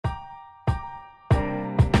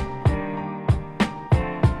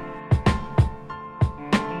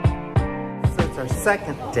our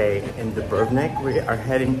second day in Dubrovnik. We are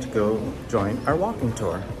heading to go join our walking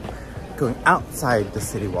tour, going outside the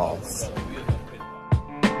city walls.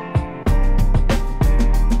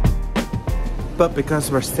 But because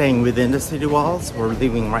we're staying within the city walls, we're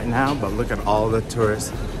leaving right now, but look at all the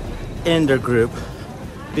tourists in their group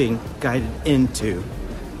being guided into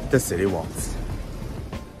the city walls.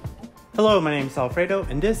 Hello, my name is Alfredo,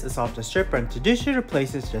 and this is Off the Strip, where I introduce you to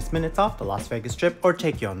places just minutes off the Las Vegas Strip or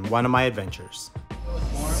take you on one of my adventures.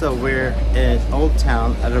 So we're in Old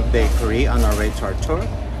Town at a bakery on our way to our tour.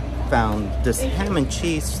 Found this ham and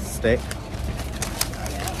cheese stick.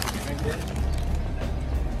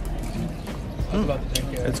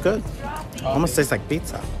 It's good. Almost tastes like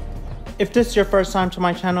pizza. If this is your first time to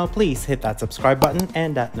my channel, please hit that subscribe button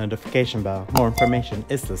and that notification bell. More information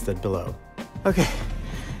is listed below. Okay.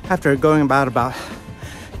 After going about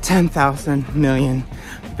 10,000 million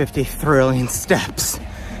 50 trillion steps,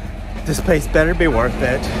 this place better be worth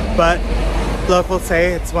it. But locals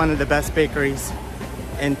say it's one of the best bakeries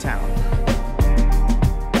in town.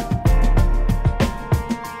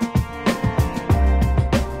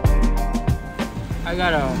 I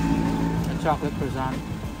got a chocolate croissant.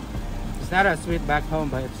 It's not as sweet back home,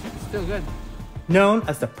 but it's still good. Known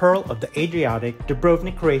as the Pearl of the Adriatic,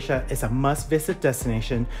 Dubrovnik, Croatia is a must-visit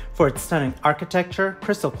destination for its stunning architecture,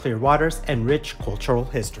 crystal-clear waters, and rich cultural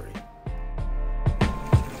history.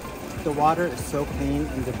 The water is so clean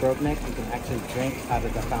in Dubrovnik, you can actually drink out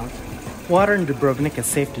of the fountain. Water in Dubrovnik is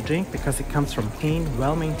safe to drink because it comes from clean,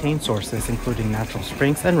 well-maintained sources, including natural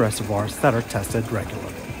springs and reservoirs that are tested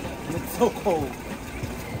regularly. And it's so cold.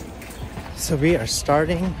 So we are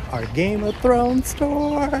starting our Game of Thrones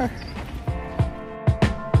tour.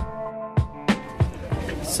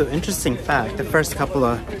 So interesting fact, the first couple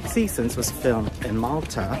of seasons was filmed in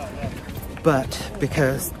Malta, but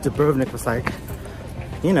because Dubrovnik was like,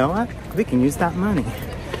 you know what, we can use that money.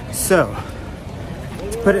 So,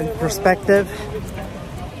 to put it in perspective,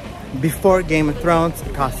 before Game of Thrones,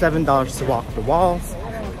 it cost $7 to walk the walls.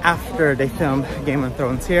 After they filmed Game of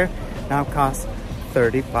Thrones here, now it costs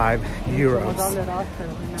 35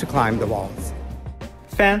 euros to climb the walls.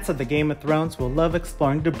 Fans of the Game of Thrones will love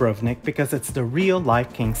exploring Dubrovnik because it's the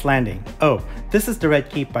real-life King's Landing. Oh, this is the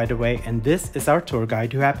Red Keep, by the way, and this is our tour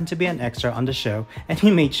guide who happened to be an extra on the show, and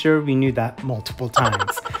he made sure we knew that multiple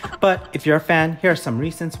times. But if you're a fan, here are some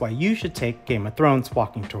reasons why you should take Game of Thrones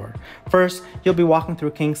walking tour. First, you'll be walking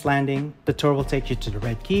through King's Landing. The tour will take you to the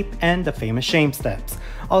Red Keep and the famous Shame Steps.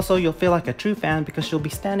 Also, you'll feel like a true fan because you'll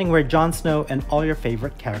be standing where Jon Snow and all your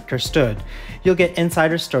favorite characters stood. You'll get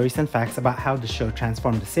insider stories and facts about how the show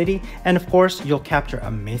transformed the city, and of course, you'll capture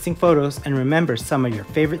amazing photos and remember some of your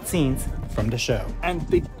favorite scenes from the show. And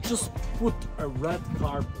they just put a red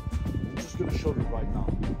carpet. I'm just gonna show you right now.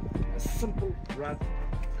 A simple red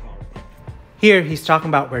carpet. Here, he's talking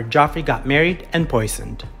about where Joffrey got married and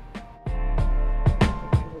poisoned.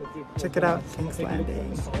 Check it out, King's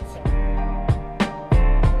Landing.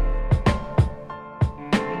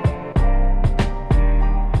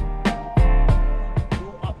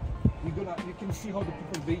 See how the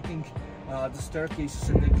people waiting the staircases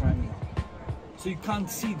and they climbing up. So you can't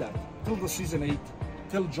see that till the season 8,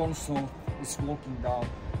 till Jon Snow is walking down,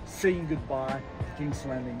 saying goodbye to King's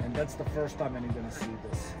Landing, and that's the first time you're gonna see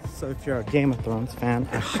this. So if you're a Game of Thrones fan,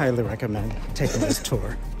 I highly recommend taking this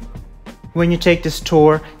tour. When you take this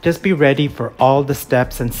tour, just be ready for all the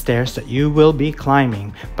steps and stairs that you will be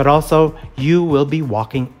climbing, but also you will be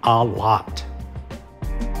walking a lot.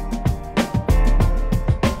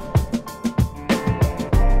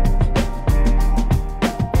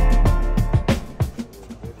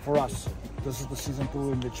 For us, this is the season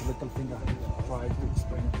 2 in which Littlefinger tried to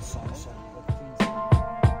explain to Sansa.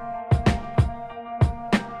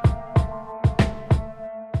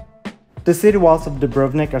 The city walls of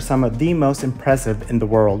Dubrovnik are some of the most impressive in the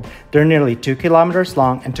world. They're nearly 2 kilometers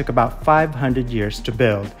long and took about 500 years to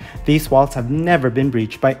build. These walls have never been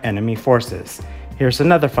breached by enemy forces. Here's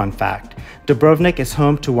another fun fact. Dubrovnik is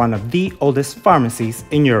home to one of the oldest pharmacies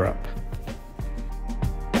in Europe.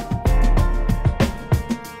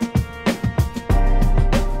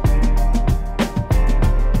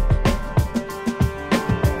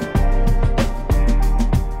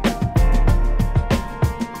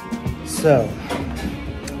 So,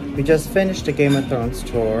 we just finished the Game of Thrones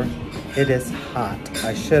tour. It is hot.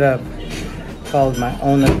 I should have followed my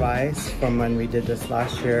own advice from when we did this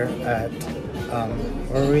last year at,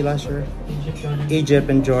 where were we last year?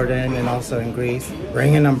 Egypt and Jordan, and also in Greece.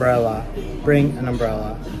 Bring an umbrella. Bring an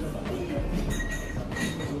umbrella.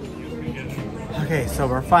 Okay, so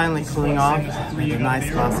we're finally cooling off with a nice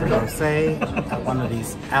glass of rosé at one of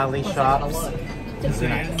these alley shops. It's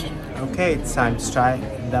nice. Okay, it's time to try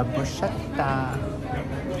the bruschetta.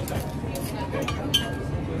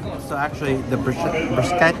 So actually, the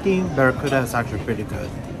bruschetti barracuda is actually pretty good.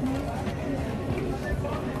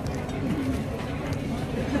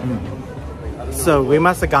 So we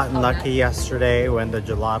must have gotten lucky yesterday when the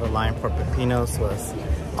gelato line for pepinos was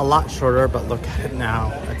a lot shorter, but look at it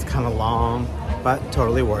now. It's kind of long, but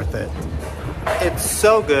totally worth it. It's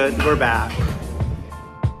so good. We're back.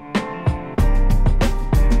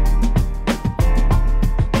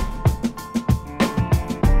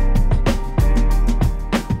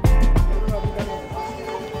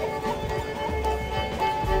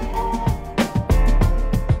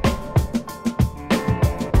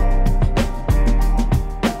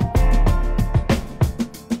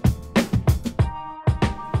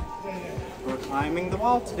 Climbing the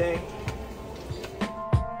wall today.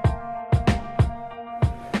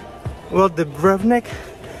 Well, Dubrovnik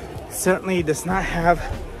certainly does not have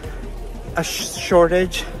a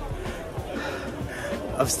shortage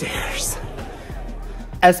of stairs.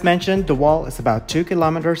 As mentioned, the wall is about 2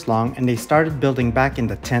 kilometers long and they started building back in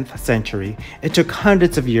the 10th century. It took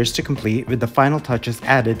hundreds of years to complete, with the final touches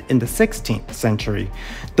added in the 16th century.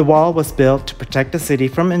 The wall was built to protect the city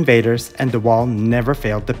from invaders, and the wall never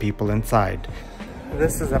failed the people inside.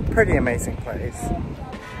 This is a pretty amazing place.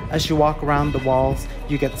 As you walk around the walls,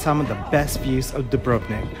 you get some of the best views of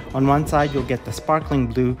Dubrovnik. On one side, you'll get the sparkling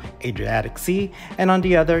blue Adriatic Sea, and on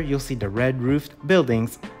the other, you'll see the red-roofed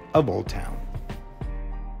buildings of Old Town.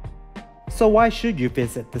 So why should you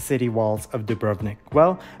visit the city walls of Dubrovnik?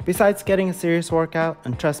 Well, besides getting a serious workout,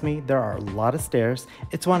 and trust me, there are a lot of stairs,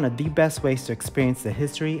 it's one of the best ways to experience the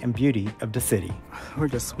history and beauty of the city. We're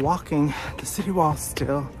just walking the city walls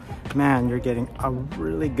still. Man, you're getting a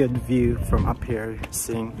really good view from up here. You're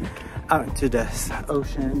seeing out into the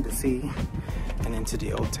ocean, the sea, and into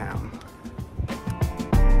the old town.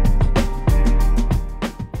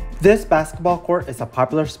 This basketball court is a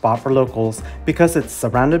popular spot for locals because it's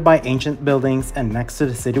surrounded by ancient buildings and next to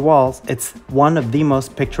the city walls. It's one of the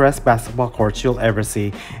most picturesque basketball courts you'll ever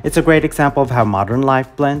see. It's a great example of how modern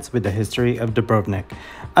life blends with the history of Dubrovnik.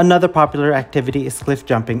 Another popular activity is cliff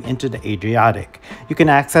jumping into the Adriatic. You can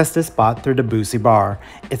access this spot through the Boozy Bar.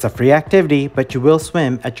 It's a free activity, but you will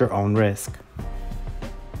swim at your own risk.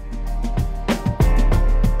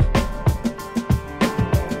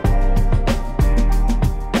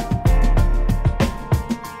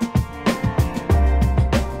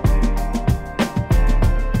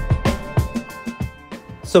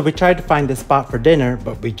 So we tried to find this spot for dinner,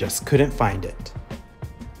 but we just couldn't find it.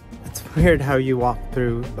 It's weird how you walk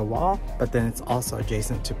through the wall, but then it's also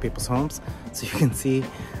adjacent to people's homes. So you can see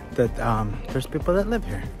that there's people that live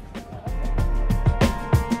here.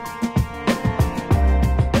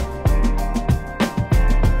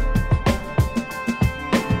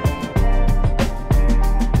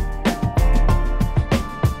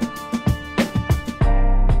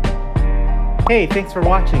 Hey, thanks for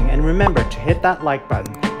watching, and remember to hit that like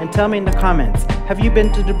button and tell me in the comments, have you been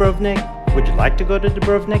to Dubrovnik? Would you like to go to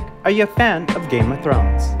Dubrovnik? Are you a fan of Game of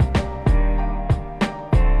Thrones?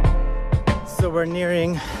 So we're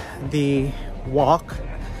nearing the walk,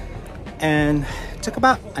 and it took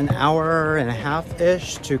about an hour and a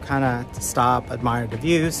half-ish to kind of stop, admire the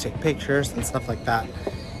views, take pictures and stuff like that.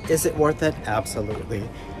 Is it worth it? Absolutely.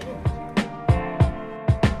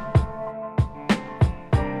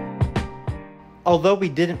 Although we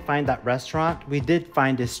didn't find that restaurant, we did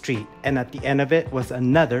find a street, and at the end of it was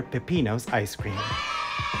another Peppino's ice cream.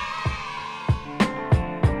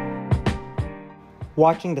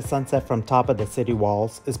 Watching the sunset from top of the city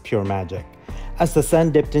walls is pure magic. As the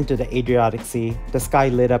sun dipped into the Adriatic Sea, the sky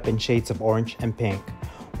lit up in shades of orange and pink.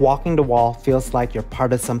 Walking the wall feels like you're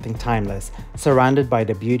part of something timeless, surrounded by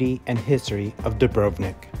the beauty and history of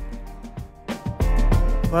Dubrovnik.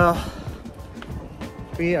 Well,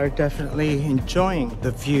 we are definitely enjoying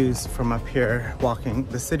the views from up here, walking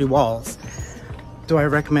the city walls. Do I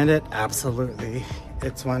recommend it? Absolutely.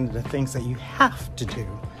 It's one of the things that you have to do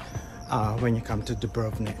when you come to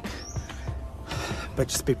Dubrovnik. But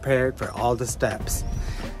just be prepared for all the steps.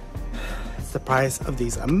 It's the price of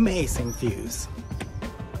these amazing views.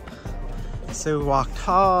 So we walked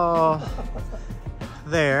all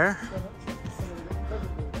there,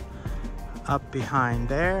 up behind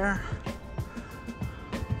there,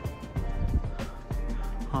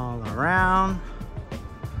 all around,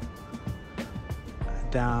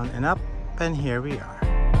 down and up, and here we are.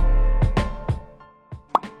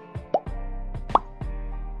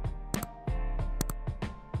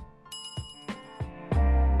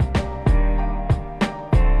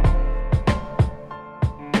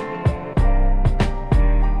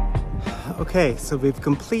 Okay, so we've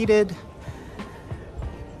completed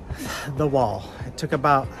the wall. It took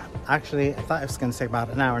about, actually, I thought it was gonna take about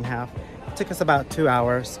an hour and a half. It took us about 2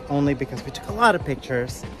 hours, only because we took a lot of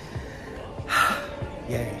pictures.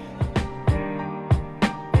 Yay.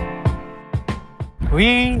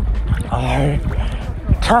 We are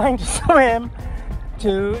trying to swim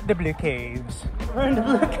to the blue caves. We're in the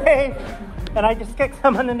blue cave, and I just kicked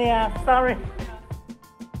someone in the ass, sorry.